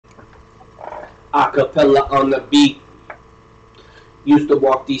Acapella on the beat. Used to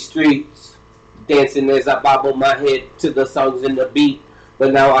walk these streets, dancing as I bobble my head to the songs and the beat.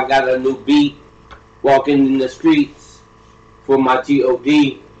 But now I got a new beat, walking in the streets for my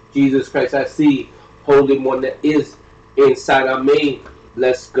God. Jesus Christ I see, Holy One that is inside of me.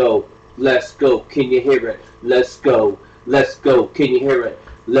 Let's go, let's go, can you hear it? Let's go, let's go, can you hear it?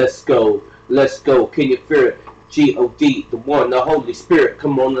 Let's go, let's go, can you feel it? God, the one, the Holy Spirit.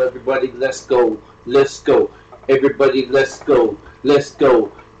 Come on, everybody, let's go, let's go. Everybody, let's go, let's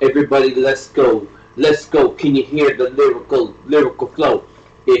go. Everybody, let's go, let's go. Can you hear the lyrical flow?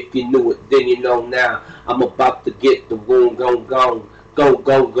 If you knew it, then you know now. I'm about to get the room gone, gone,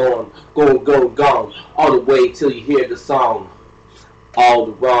 gone, all the way till you hear the song. All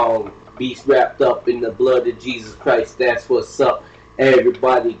the wrong beats wrapped up in the blood of Jesus Christ. That's what's up.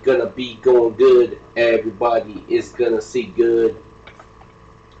 Everybody gonna be going good. Everybody is gonna see good.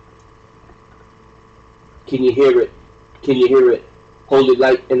 Can you hear it? Can you hear it? Holy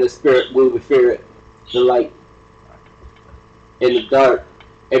light in the spirit, will we fear it? The light in the dark.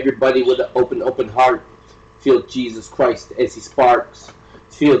 Everybody with an open heart. Feel Jesus Christ as he sparks.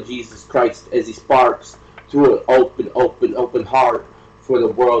 Feel Jesus Christ as he sparks through an open heart for the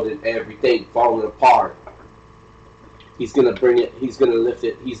world and everything falling apart. He's gonna bring it. He's gonna lift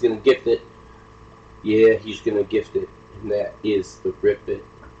it. He's gonna gift it. Yeah, he's gonna gift it. And that is the Rip It.